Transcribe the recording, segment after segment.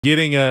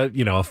getting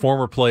a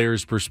former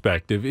player's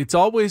perspective, it's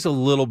always a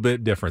little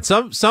bit different.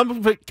 Some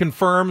of it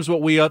confirms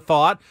what we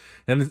thought,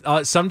 and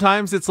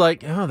sometimes it's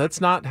like, oh,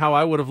 that's not how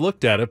I would have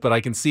looked at it, but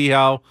I can see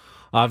how.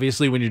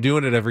 Obviously, when you're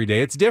doing it every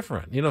day, it's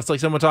different. It's like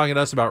someone talking to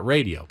us about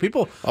radio.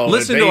 People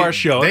listen to our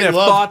show. They have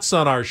thoughts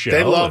on our show.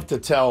 They love to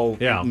tell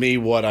me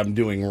what I'm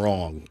doing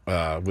wrong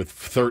with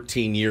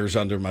 13 years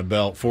under my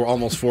belt, for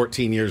almost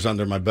 14 years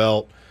under my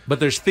belt.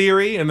 But there's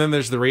theory, and then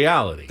there's the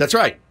reality. That's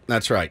right.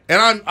 That's right.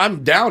 And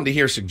I'm down to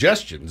hear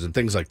suggestions and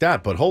things like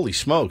that, but holy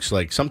smokes,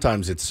 like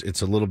sometimes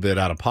it's a little bit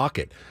out of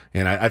pocket.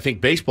 And I think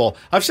baseball,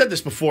 I've said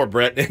this before,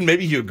 Brett, and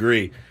maybe you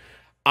agree,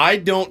 I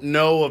don't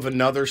know of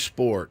another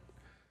sport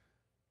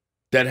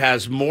that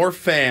has more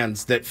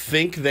fans that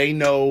think they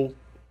know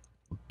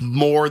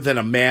more than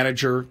a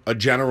manager, a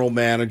general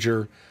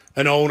manager,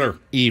 an owner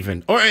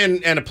even,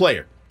 and a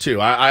player too.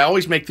 I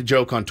always make the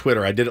joke on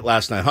Twitter. I did it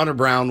last night. Hunter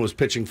Brown was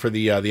pitching for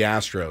the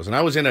Astros, and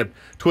I was in a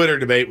Twitter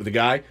debate with a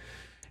guy,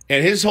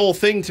 and his whole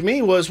thing to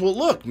me was, well,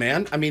 look,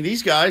 man, I mean,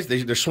 these guys,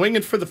 they're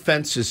swinging for the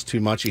fences too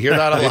much. You hear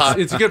that a lot.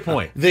 It's a good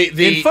point.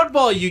 In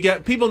football, you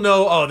get people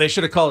know, they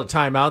should have called a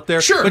timeout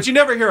there. Sure. But you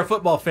never hear a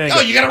football fan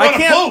go, you got to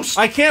run a post.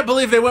 I can't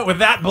believe they went with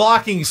that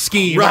blocking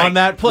scheme on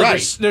that play.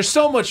 Right. There's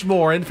so much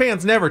more, and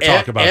fans never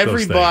talk about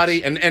everybody,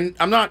 those things. And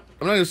I'm not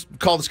going to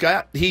call this guy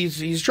out.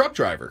 He's a truck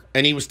driver,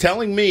 and he was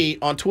telling me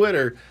on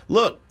Twitter,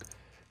 look,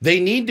 they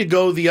need to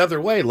go the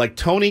other way, like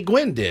Tony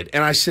Gwynn did.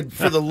 And I said,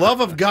 for the love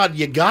of God,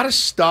 you got to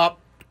stop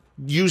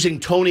using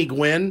Tony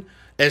Gwynn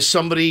as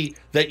somebody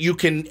that you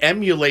can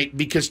emulate,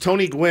 because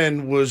Tony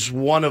Gwynn was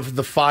one of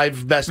the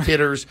 5 best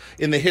hitters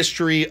in the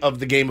history of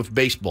the game of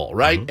baseball,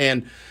 right? Mm-hmm.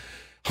 And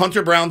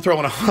Hunter Brown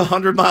throwing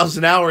 100 miles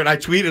an hour, and I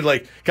tweeted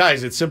like,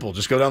 guys, it's simple.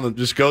 Just go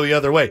the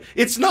other way.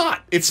 It's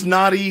not. It's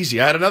not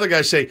easy. I had another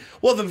guy say,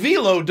 well, the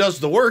velo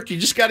does the work. You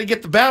just got to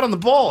get the bat on the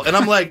ball. And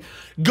I'm like,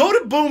 go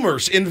to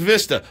Boomers in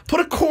Vista. Put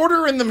a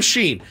quarter in the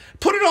machine.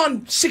 Put it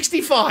on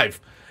 65.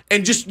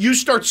 And you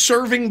start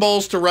serving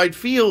balls to right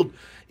field.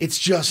 It's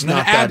just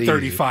not that easy. Add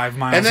 35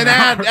 miles and then an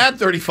hour. add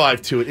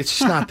 35 to it. It's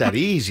just not that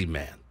easy,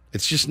 man.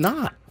 It's just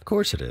not. Of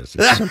course it is.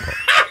 It's simple.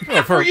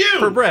 Well, for you.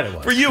 For Brett, it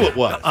was. For you, it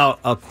was.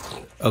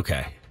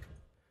 Okay.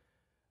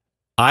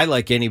 I,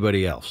 like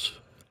anybody else,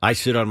 I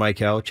sit on my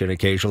couch and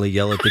occasionally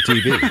yell at the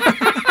TV.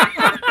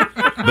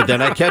 But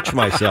then I catch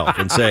myself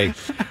and say,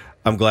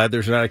 I'm glad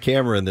there's not a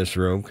camera in this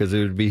room because it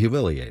would be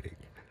humiliating.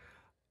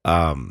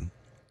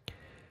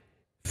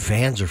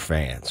 Fans are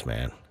fans,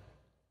 man.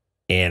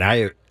 And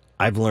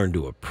I've learned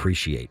to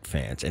appreciate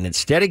fans. And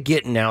instead of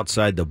getting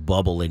outside the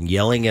bubble and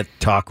yelling at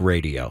talk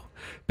radio,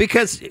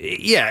 because,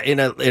 in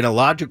a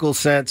logical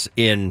sense,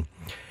 in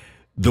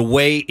the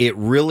way it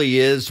really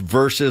is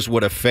versus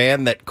what a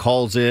fan that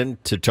calls in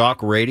to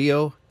talk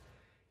radio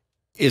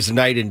is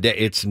night and day.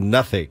 It's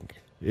nothing.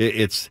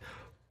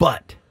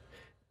 But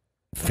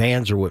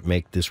fans are what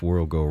make this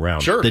world go around.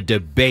 Sure. The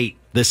debate.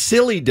 The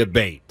silly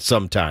debate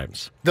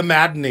sometimes. The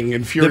maddening,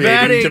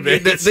 infuriating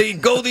debate. They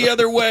go the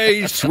other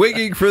way,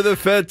 swinging for the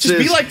fences.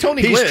 Just be like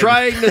Tony Gwynn. He's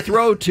trying to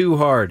throw too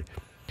hard.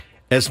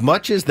 As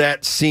much as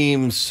that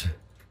seems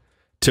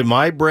to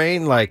my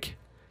brain like,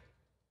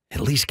 at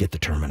least get the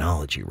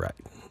terminology right.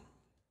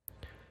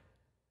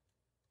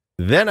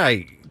 Then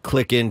I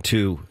click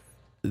into,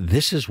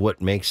 this is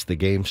what makes the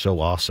game so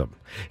awesome,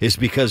 is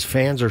because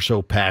fans are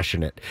so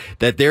passionate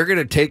that they're going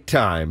to take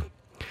time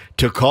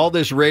to call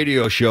this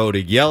radio show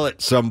to yell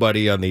at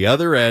somebody on the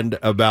other end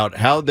about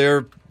how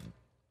their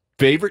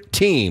favorite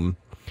team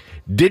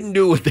didn't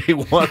do what they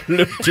wanted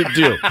them to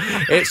do.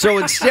 And so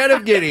instead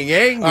of getting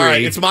angry... All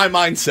right, it's my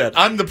mindset.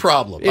 I'm the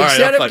problem.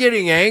 Instead of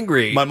getting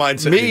angry, my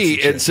mindset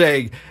me, and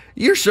saying,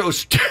 you're so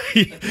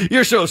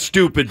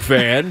stupid,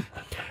 fan,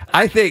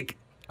 I think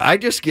I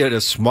just get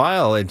a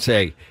smile and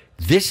say,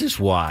 this is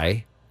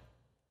why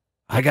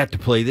I got to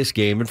play this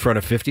game in front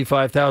of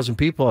 55,000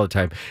 people all the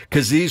time,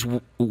 because these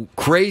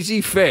crazy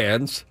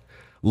fans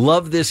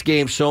love this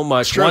game so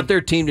much, want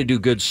their team to do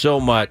good so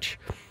much,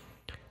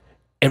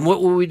 and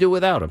what will we do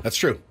without them? That's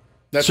true.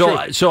 That's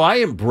true. So I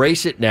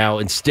embrace it now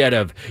instead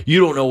of, you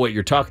don't know what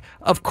you're talking.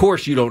 Of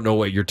course you don't know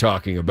what you're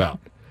talking about,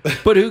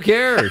 but who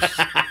cares?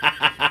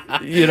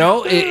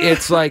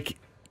 It's like,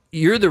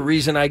 you're the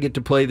reason I get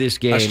to play this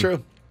game. That's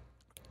true.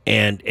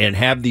 And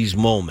have these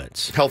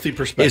moments. Healthy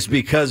perspective. It's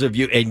because of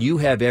you, and you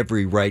have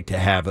every right to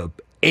have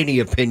any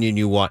opinion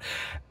you want,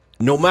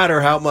 no matter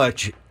how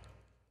much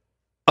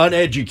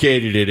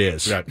uneducated it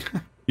is. Right.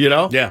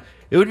 Yeah.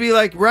 It would be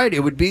like, right, it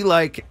would be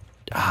like,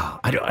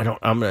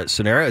 I'm in a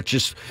scenario, it's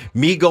just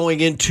me going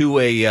into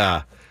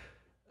an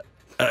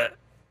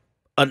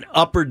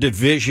upper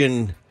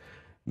division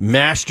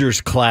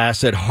master's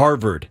class at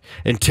Harvard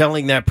and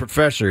telling that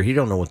professor he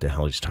don't know what the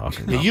hell he's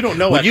talking about. You don't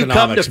know when you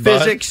come to bud.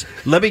 physics,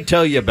 let me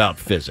tell you about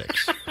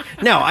physics.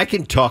 Now, I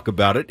can talk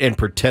about it and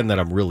pretend that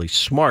I'm really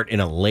smart in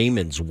a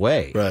layman's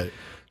way. Right.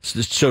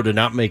 So to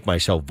not make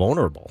myself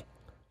vulnerable.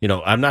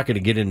 I'm not going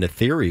to get into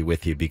theory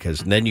with you because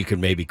then you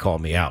can maybe call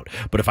me out.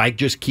 But if I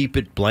just keep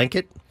it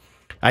blanket,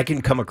 I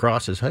can come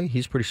across as, hey,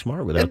 he's pretty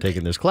smart without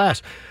taking this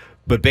class.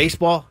 But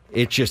baseball,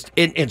 it's just,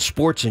 in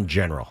sports in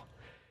general,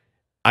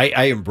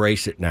 I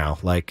embrace it now.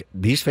 Like,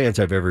 these fans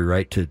have every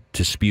right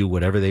to spew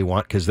whatever they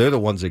want because they're the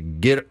ones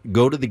that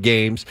go to the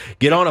games,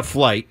 get on a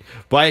flight,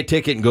 buy a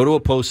ticket, and go to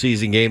a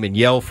postseason game and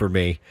yell for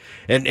me.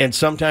 And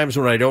sometimes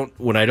when I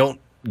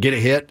don't get a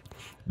hit,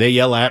 they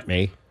yell at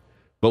me.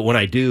 But when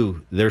I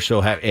do, they're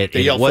so happy.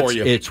 They yell for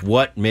you. It's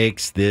what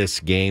makes this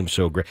game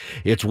so great.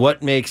 It's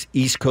what makes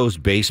East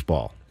Coast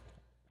baseball.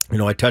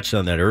 I touched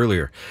on that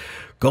earlier.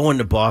 Going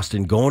to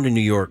Boston, going to New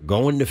York,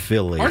 going to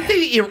Philly.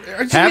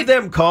 Have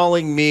them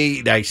calling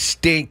me, I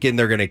stink, and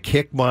they're going to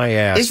kick my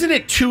ass. Isn't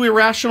it too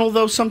irrational,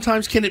 though,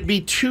 sometimes? Can it be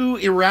too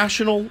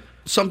irrational?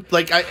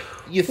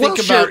 You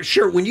think about...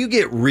 Sure, when you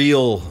get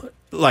real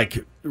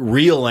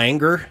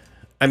anger,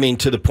 I mean,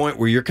 to the point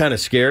where you're kind of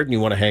scared and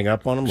you want to hang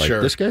up on them, like,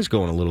 this guy's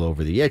going a little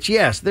over the edge.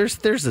 Yes,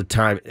 there's a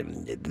time,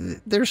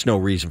 there's no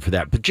reason for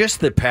that. But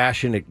just the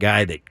passionate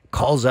guy that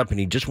calls up and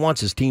he just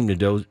wants his team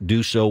to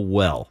do so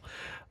well.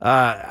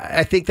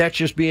 I think that's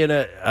just being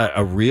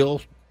a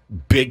real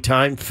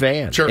big-time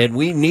fan. Sure. And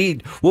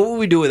what would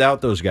we do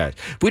without those guys?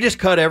 If we just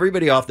cut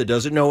everybody off that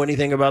doesn't know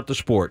anything about the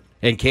sport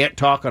and can't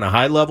talk on a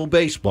high-level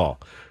baseball,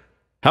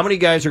 how many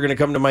guys are going to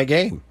come to my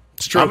game?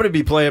 It's true. I'm going to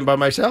be playing by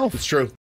myself. It's true.